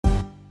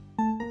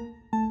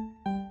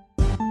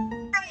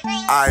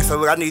Alright, so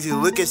look, I need you to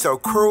look at your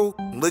crew,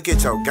 look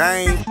at your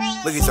gang,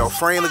 look at your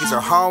friend, look at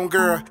your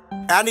homegirl.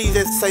 I need you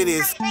to say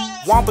this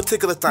one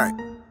particular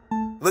thing.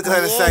 Look at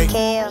her and say,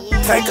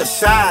 take a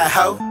shot,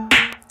 ho.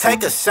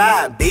 Take a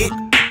shot, bitch.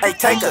 Hey,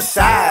 take a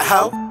shot,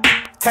 ho.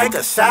 Take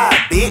a shot,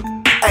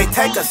 bitch. Hey,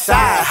 take a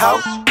shot,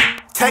 ho.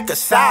 Take a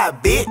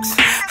shot, bitch.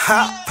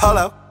 Ha,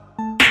 Polo.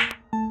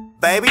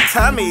 Baby,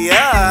 turn me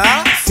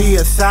up. See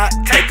a shot,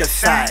 take a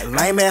shot.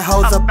 Lame and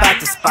hoes up at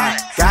the spot.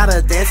 Got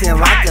her dancing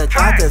like a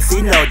thot,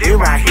 casino, this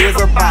right here's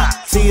a bop.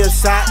 See a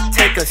shot,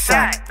 take a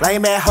shot.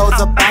 Lame and hoes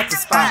up at the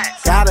spot.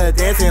 Got her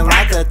dancing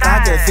like a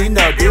thot,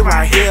 casino, this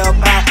right here a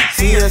bop.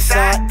 See a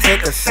shot,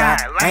 take a shot.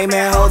 Lame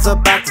and hoes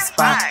up at the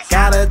spot.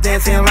 Got her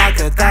dancing like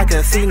a thot,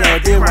 casino,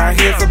 this right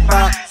here's a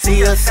bop.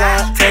 See a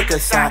shot, take a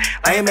shot.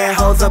 Lame and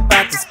hoes up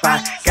at the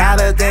spot.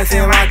 Got her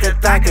dancing like a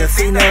thot,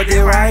 casino,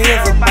 this right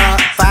here's a bop.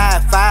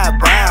 5'5"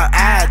 brown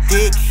eye,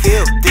 dick,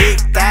 hip, dick,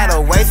 that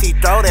away, she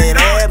throw that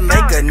ass,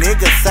 make a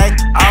nigga say,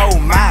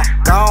 oh my,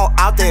 gone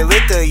out that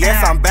liquor,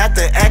 yes, I'm about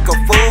to act a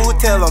fool,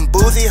 tell them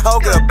boozy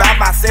hoke about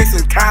my sex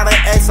and kinda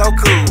act so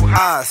cool.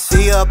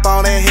 She up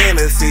on that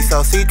Hennessy,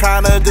 so she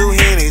tryna do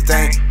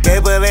anything,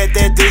 baby, let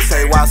that dude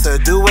say, watch her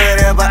do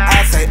whatever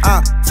I say,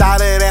 shout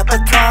at that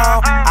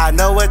Patron, I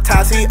know what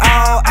time she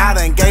on, I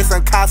done gave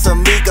some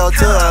Casamigo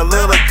to a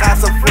little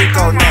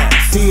Casafrico now.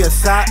 See a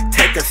shot,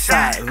 take a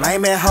shot,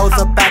 lame and hoes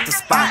up at the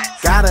spot.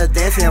 Got her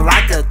dancing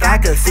like a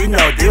thot, casino,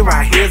 this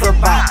right here's a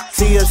bop.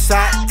 See a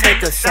shot,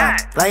 take a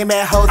shot, lame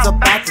and hoes up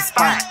at the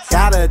spot.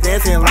 Got her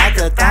dancing like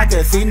a thot,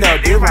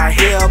 casino, this right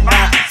here a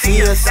bop.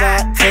 See a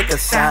shot, take a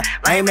shot,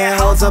 lame and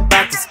hoes up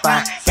at the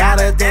spot. Got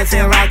her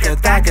dancing like a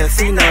thot,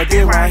 casino,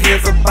 this right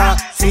here's a bop.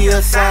 See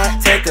a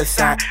shot, take a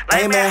shot,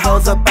 lame and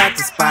hoes up at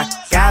the spot.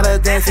 Got her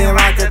dancing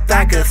like a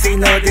thot,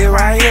 casino, this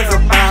right here's a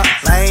bop.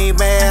 Lame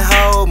man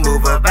hoe,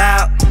 move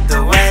about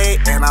the way,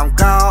 and I'm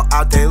gone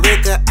out that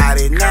liquor, I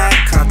did not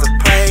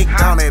contemplate.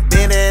 Gonna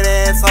bend that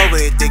ass over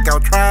it, think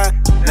I'm trying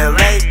to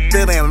lay.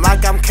 Feeling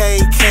like I'm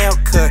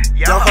K-Camp cut,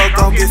 your hoe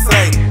gon' get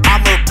slayed.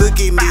 I'ma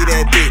boogie me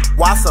that bitch,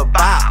 watch a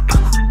bop,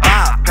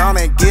 bop.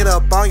 Gonna get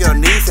up on your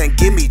knees and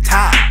give me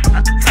top,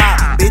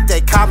 top. Bitch, they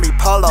call me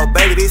Polo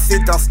Baby, this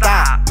shit don't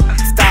stop,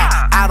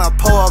 stop. I done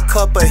pour a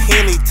cup of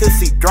Henny till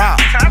she drop,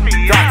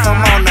 drop. Come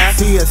on now.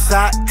 See a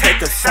shot,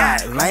 take a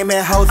shot. Lame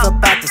and hoes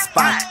up at the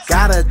spot.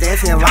 Got her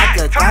dancing like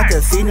a thot,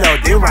 casino,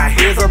 this right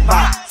here's a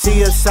bop.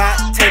 See a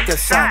shot, take a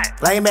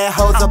shot. Lame and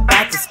hoes up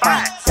at the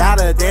spot. Got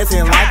her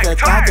dancing like a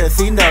thot,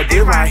 casino,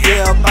 this right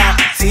here a bop.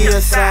 See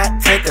a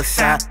shot, take a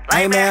shot.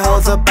 Lame and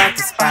hoes up at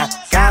the spot.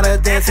 Got her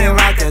dancing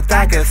like a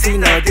thot,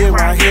 casino, this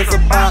right here's a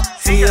bop.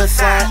 See a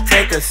shot,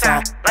 take a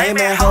shot. Lame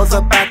and hoes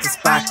up at the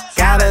spot.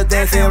 Got her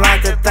dancing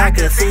like a thot,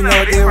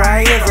 casino, this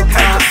right here's a bop.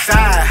 Take a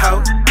shot,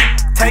 ho.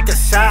 Take a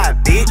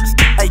shot, bitch.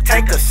 Hey,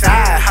 take a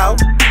shot, ho.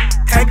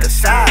 Take a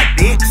shot,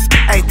 bitch.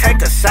 Hey,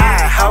 take a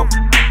shot, ho.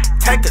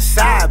 Take a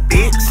shot,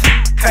 bitch.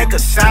 Take a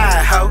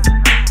shot, ho.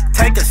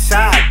 Take a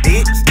shot,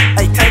 bitch.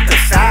 Hey, take a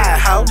shot,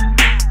 ho.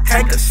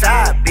 Take a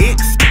shot,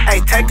 bitch. Hey,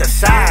 take a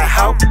shot,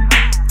 ho.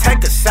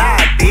 Take a shot,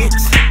 bitch.